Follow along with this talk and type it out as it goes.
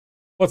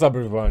What's up,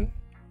 everyone?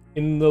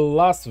 In the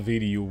last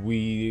video,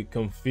 we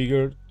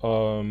configured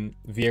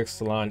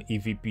VXLAN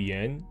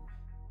EVPN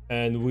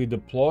and we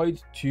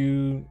deployed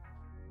two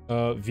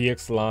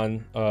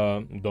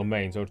VXLAN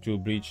domains or two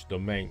bridge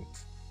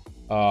domains.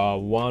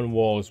 One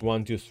was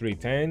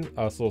 123.10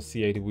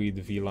 associated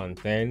with VLAN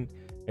 10,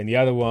 and the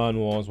other one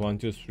was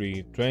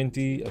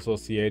 123.20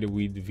 associated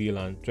with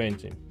VLAN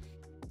 20.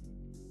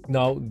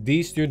 Now,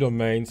 these two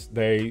domains,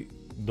 they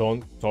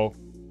don't talk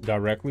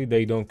directly,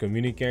 they don't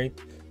communicate.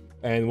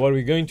 And what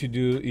we're going to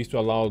do is to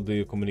allow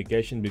the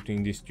communication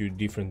between these two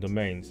different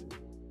domains.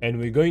 And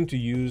we're going to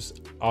use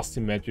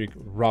asymmetric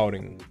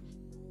routing.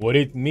 What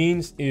it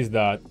means is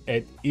that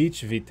at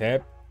each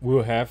VTEP,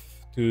 we'll have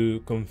to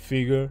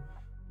configure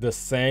the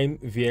same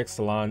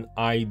VXLAN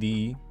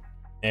ID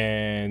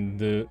and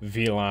the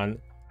VLAN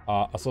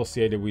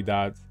associated with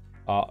that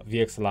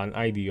VXLAN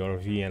ID or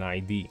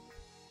VNID.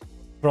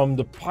 From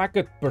the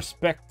packet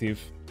perspective,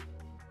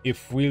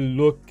 if we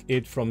look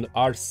it from the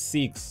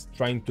R6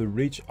 trying to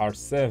reach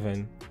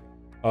R7,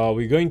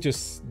 we're going to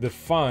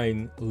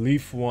define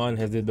leaf1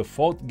 as the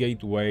default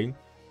gateway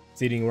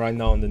sitting right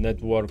now on the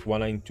network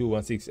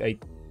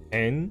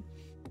 192.168.10,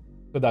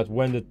 so that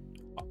when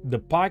the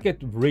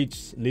packet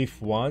reaches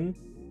leaf1,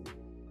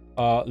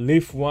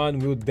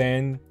 leaf1 will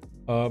then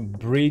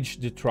bridge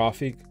the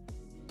traffic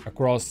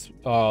across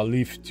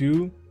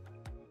leaf2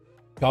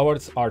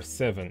 towards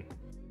R7,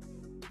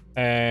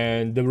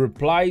 and the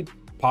reply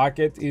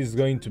packet is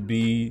going to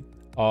be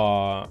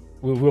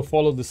will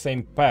follow the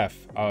same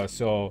path,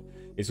 so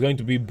it's going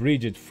to be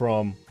bridged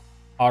from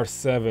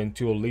R7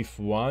 to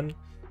leaf1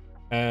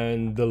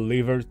 and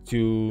delivered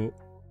to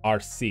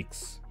R6.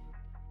 So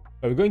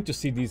we're going to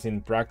see this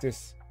in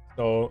practice.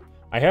 So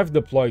I have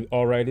deployed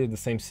already the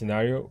same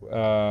scenario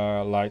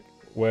like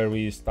where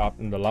we stopped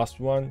in the last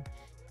one.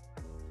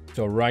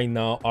 So right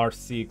now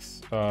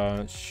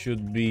R6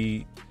 should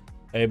be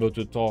able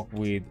to talk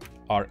with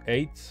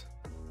R8,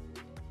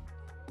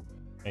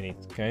 and it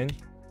can,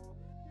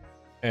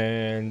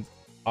 and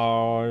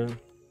R7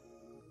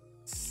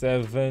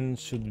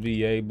 should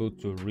be able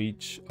to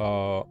reach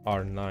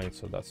R9,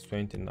 so that's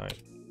 29.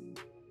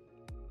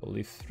 So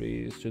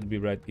leaf3 should be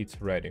ready,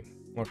 it's ready.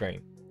 Okay,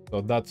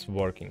 so that's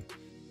working.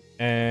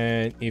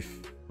 And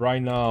if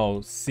right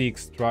now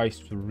 6 tries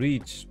to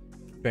reach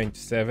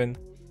 27,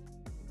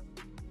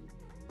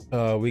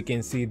 we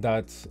can see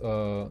that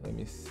let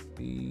me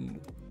see,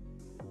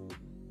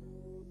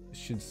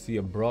 should see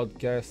a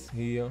broadcast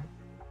here.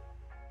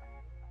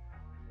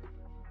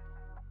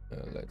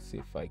 Let's see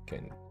if I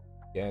can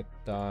get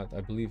that.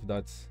 I believe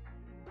that's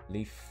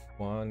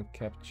leaf1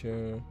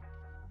 capture.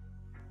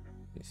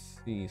 Let's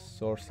see,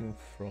 sourcing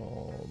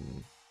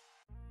from,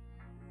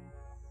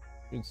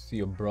 should see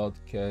a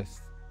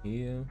broadcast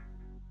here.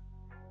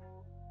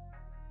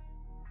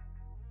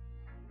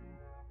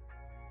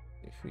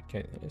 If we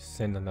can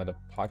send another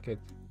packet,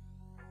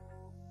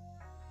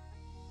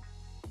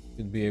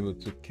 should be able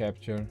to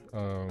capture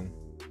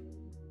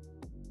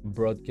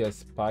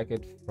broadcast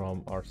packet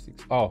from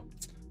R6. Oh,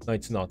 no,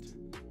 it's not.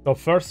 So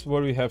first,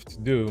 what we have to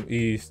do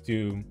is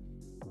to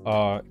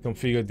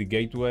configure the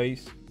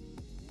gateways.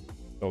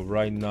 So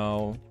right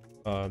now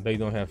they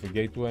don't have a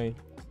gateway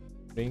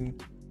thing,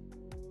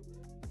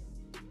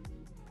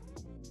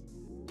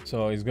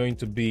 so it's going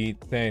to be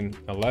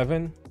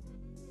 10.11,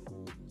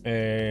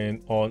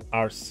 and on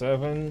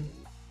R7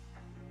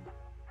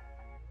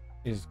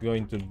 is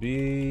going to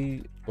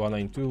be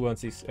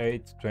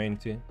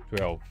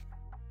 192.168.20.12.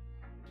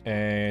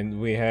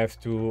 And we have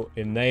to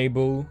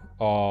enable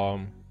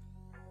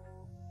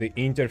the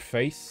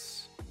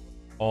interface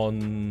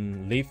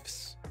on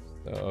leafs,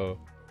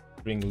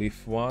 bring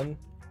leaf1,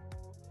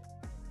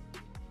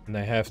 and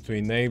I have to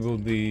enable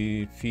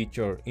the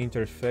feature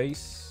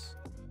interface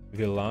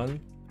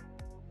VLAN.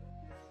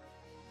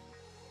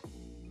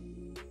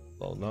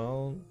 Slow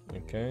down,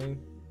 okay,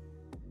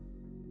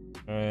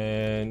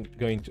 and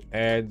going to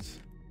add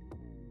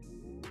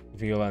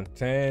VLAN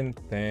 10,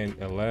 10,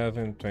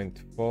 11,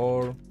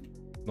 24,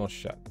 no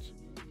shut.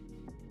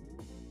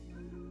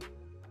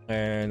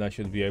 And I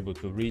should be able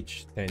to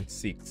reach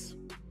 10.6.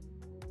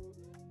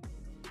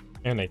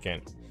 And I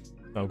can.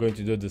 I'm going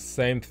to do the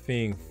same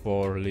thing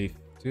for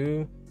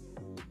leaf2.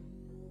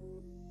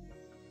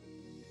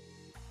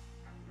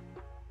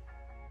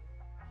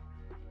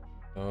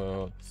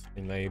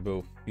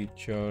 Enable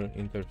feature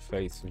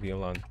interface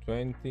VLAN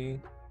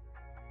 20.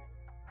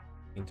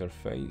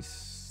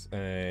 Interface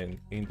and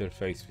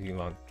interface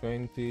VLAN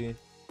 20,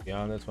 be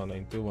honest,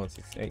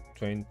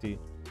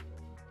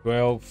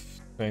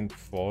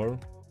 192.168.20.12.24,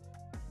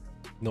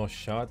 no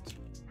shot,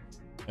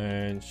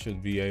 and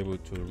should be able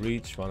to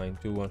reach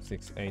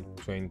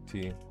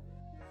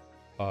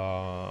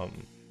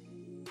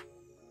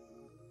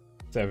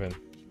 192.168.20.7,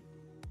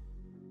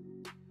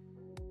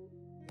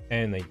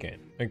 and I can.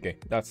 Okay,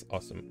 that's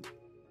awesome.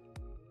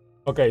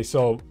 Okay,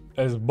 so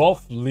as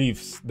both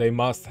leaves, they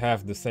must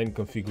have the same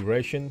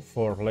configuration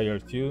for layer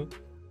 2.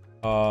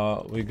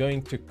 We're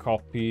going to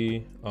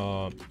copy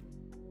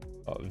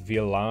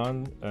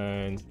VLAN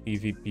and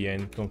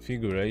EVPN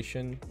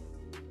configuration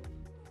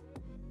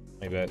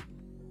My bad.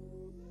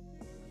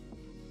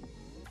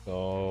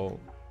 So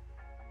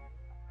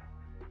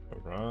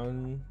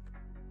run,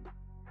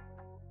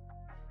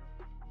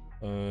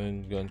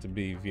 and going to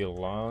be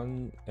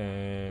VLAN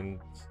and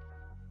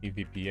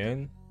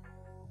EVPN.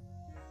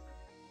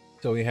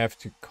 So we have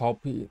to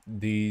copy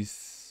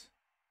these.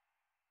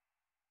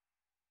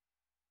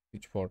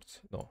 Which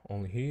ports? No,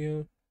 only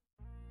here.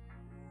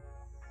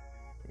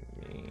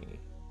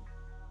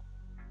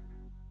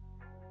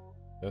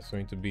 That's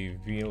going to be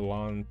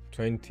VLAN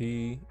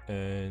 20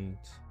 and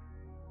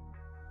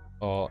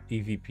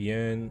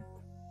EVPN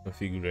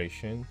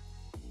configuration.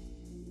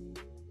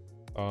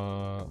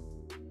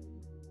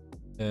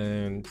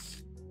 And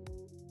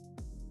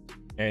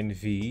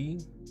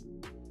NV.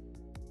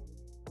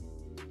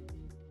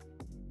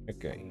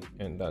 Okay,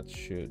 and that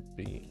should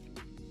be.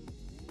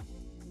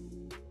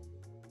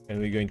 And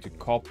we're going to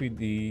copy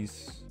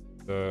these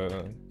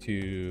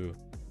to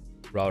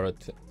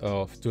route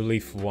to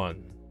leaf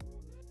 1.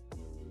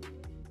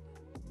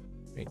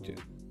 Going to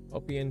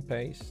copy and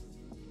paste.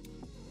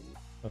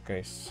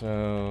 Okay,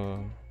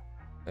 so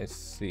let's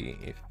see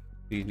if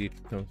we did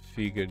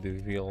configure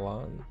the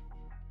VLAN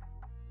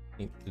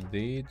into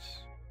this.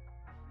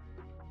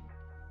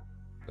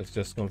 Let's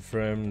just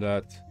confirm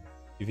that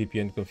the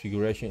VPN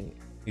configuration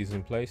is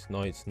in place.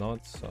 No, it's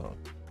not. So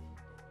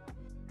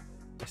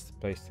let's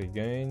paste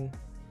again.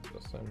 So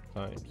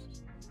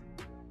sometimes,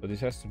 so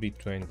this has to be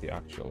 20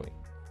 actually.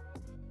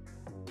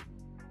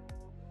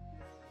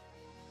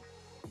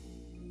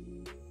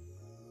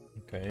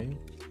 Okay.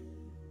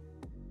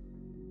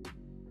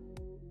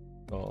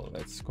 So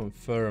let's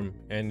confirm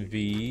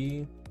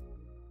NVE.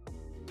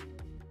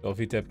 So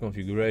VTEP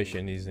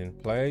configuration is in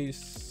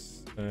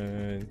place,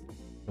 and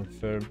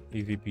confirm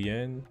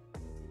EVPN.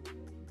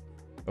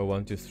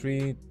 1, 2,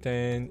 3,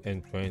 10,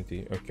 and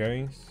 20.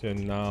 Okay, so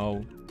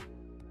now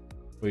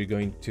we're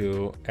going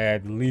to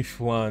add leaf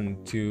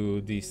 1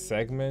 to this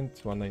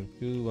segment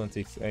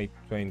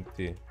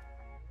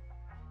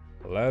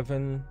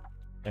 192.168.20.11,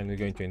 and we're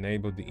going to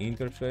enable the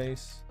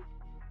interface,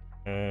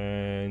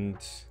 and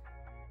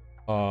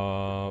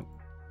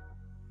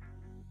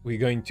we're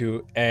going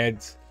to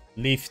add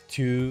leaf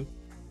 2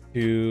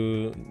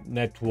 to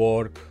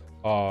network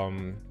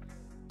 1,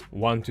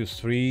 2,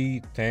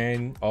 3,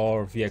 10,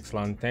 or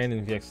VXLAN 10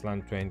 and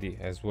VXLAN 20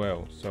 as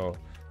well. So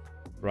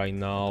right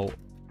now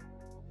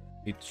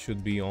it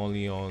should be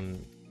only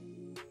on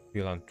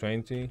VLAN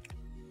 20.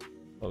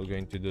 So we're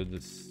going to do the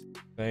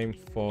same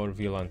for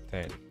VLAN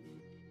 10.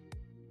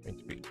 Going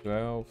to be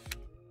 12,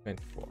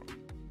 24.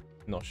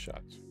 No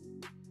shot.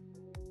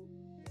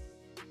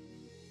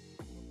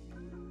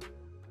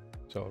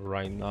 So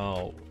right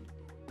now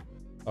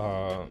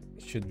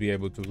should be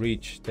able to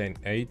reach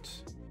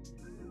 10.8.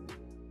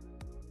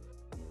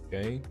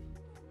 Okay,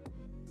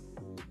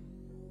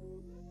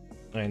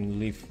 and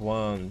leaf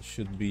 1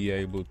 should be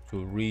able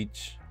to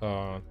reach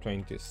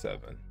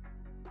 27.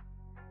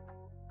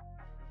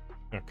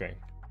 Okay,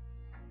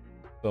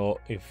 so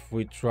if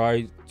we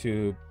try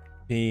to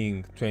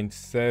ping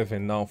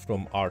 27 now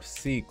from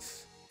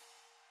R6,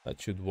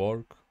 that should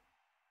work,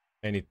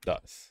 and it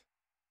does.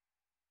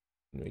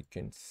 And we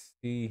can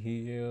see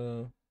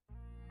here,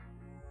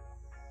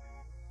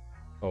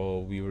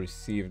 so we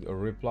received a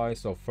reply.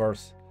 So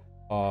first,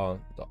 the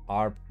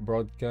ARP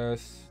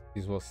broadcast,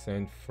 this was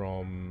sent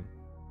from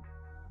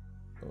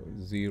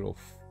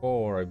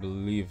 04. I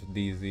believe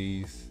this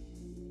is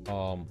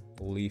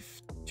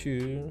leaf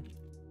 2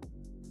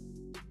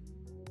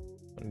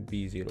 and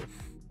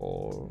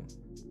B04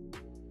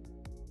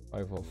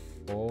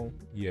 504.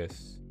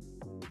 Yes,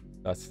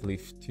 that's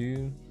leaf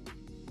 2.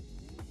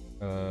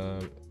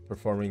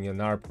 Performing an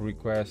ARP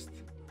request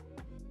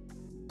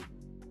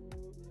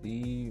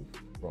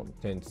from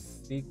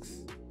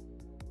 10.6.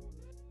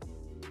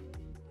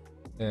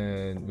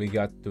 And we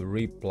got the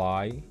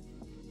reply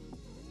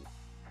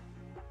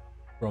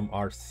from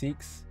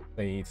R6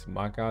 saying it's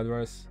MAC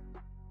address,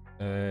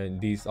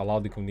 and this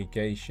allowed the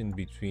communication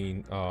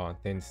between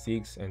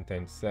 10.6 and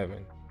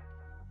 10.7.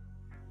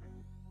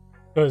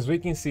 So as we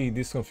can see,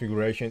 this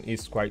configuration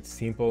is quite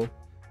simple,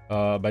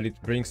 but it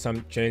brings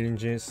some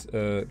challenges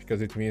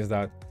because it means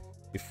that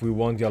if we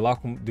want to allow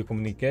the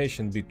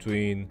communication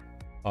between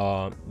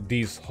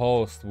this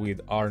host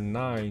with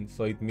R9,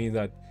 so it means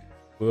that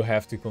we'll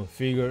have to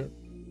configure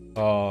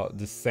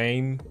the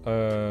same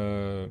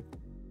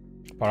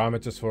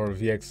parameters for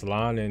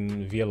VXLAN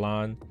and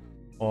VLAN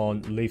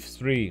on leaf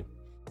 3,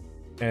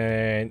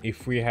 and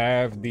if we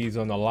have these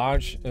on a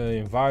large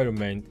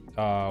environment,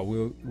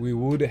 we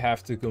would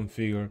have to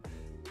configure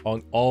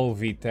on all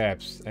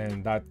VTEPs,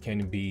 and that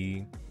can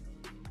be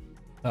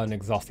an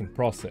exhausting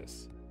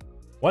process.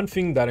 One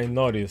thing that I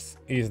noticed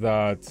is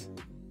that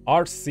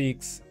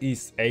R6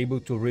 is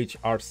able to reach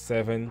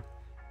R7,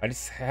 but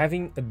it's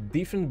having a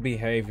different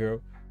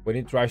behavior when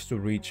it tries to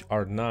reach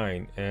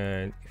R9.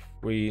 And if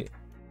we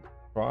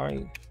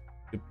try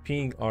to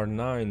ping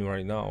R9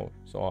 right now,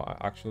 so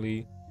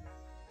actually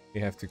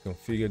we have to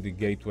configure the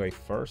gateway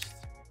first.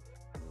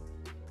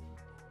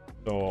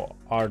 So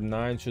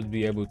R9 should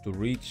be able to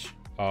reach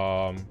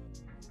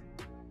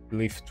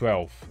leaf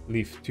 12,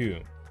 leaf 2.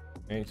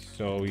 Okay,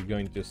 so we're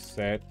going to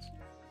set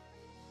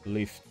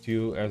leaf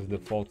 2 as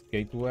default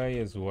gateway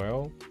as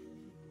well.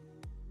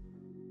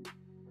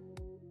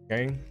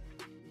 Okay,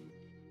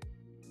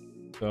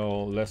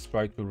 so let's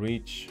try to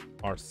reach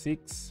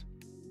R6,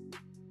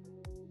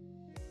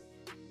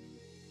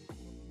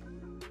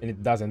 and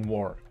it doesn't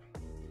work.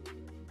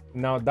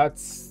 Now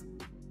that's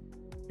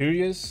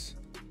curious.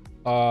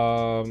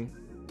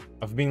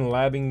 I've been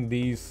labbing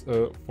these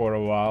for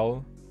a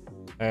while,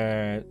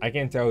 and I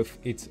can't tell if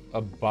it's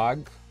a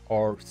bug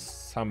or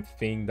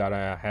something that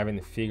I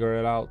haven't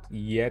figured out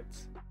yet.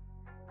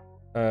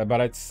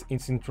 But it's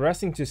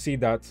interesting to see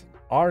that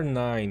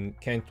R9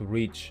 can't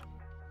reach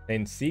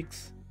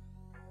 10.6,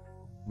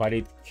 but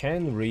it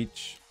can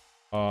reach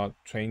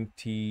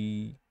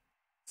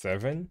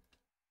 27.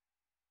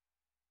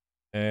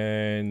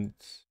 And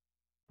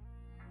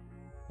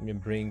let me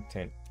bring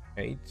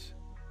 10.8.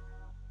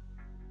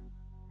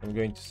 I'm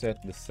going to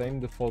set the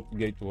same default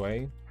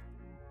gateway.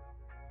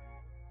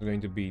 It's going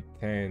to be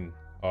 10,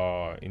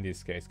 in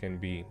this case can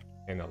be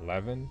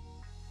 10.11.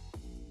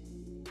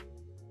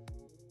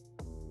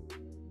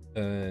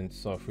 And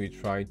so if we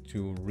try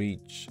to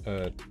reach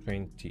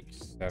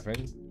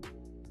 27,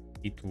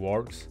 it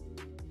works,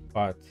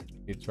 but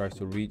it tries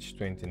to reach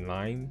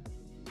 29,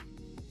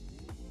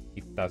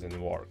 it doesn't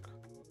work.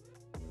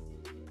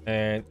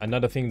 And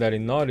another thing that I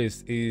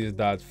noticed is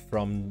that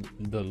from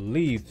the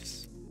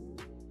leaves,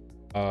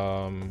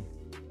 from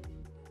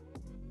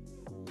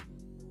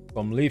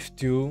leaf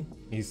 2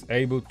 is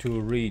able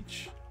to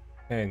reach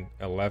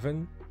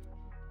 10.11,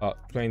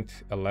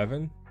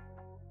 20.11,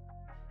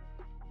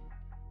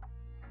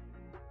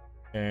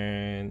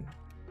 and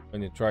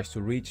when it tries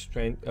to reach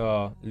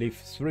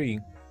leaf 3,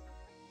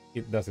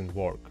 it doesn't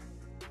work.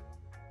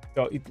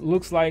 So it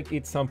looks like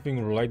it's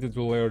something related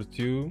to layer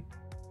 2.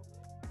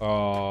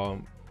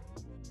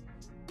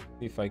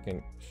 If I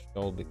can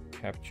show the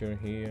capture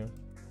here.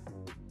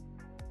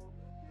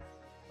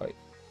 Right.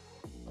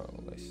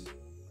 Let's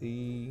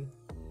see.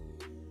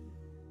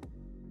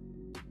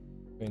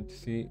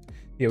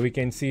 Here we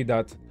can see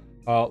that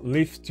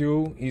leaf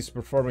 2 is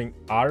performing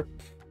ARP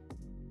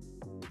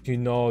to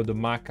know the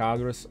MAC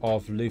address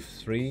of leaf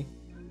 3.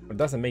 It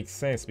doesn't make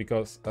sense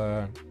because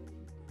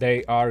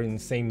they are in the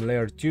same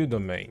layer 2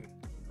 domain,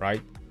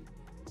 right?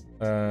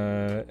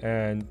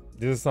 And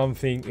this is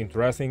something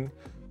interesting.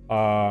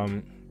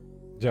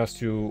 Just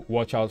to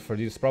watch out for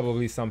this.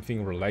 Probably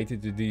something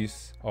related to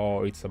this,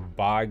 or it's a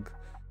bug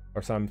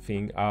or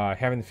something. I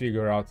haven't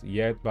figured out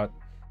yet, but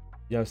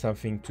just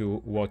something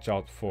to watch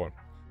out for.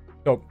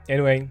 So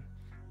anyway,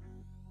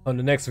 on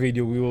the next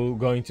video we will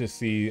going to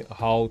see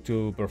how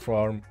to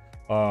perform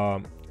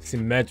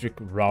symmetric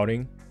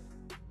routing,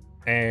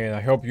 and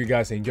I hope you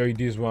guys enjoyed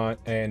this one,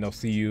 and I'll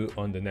see you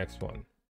on the next one.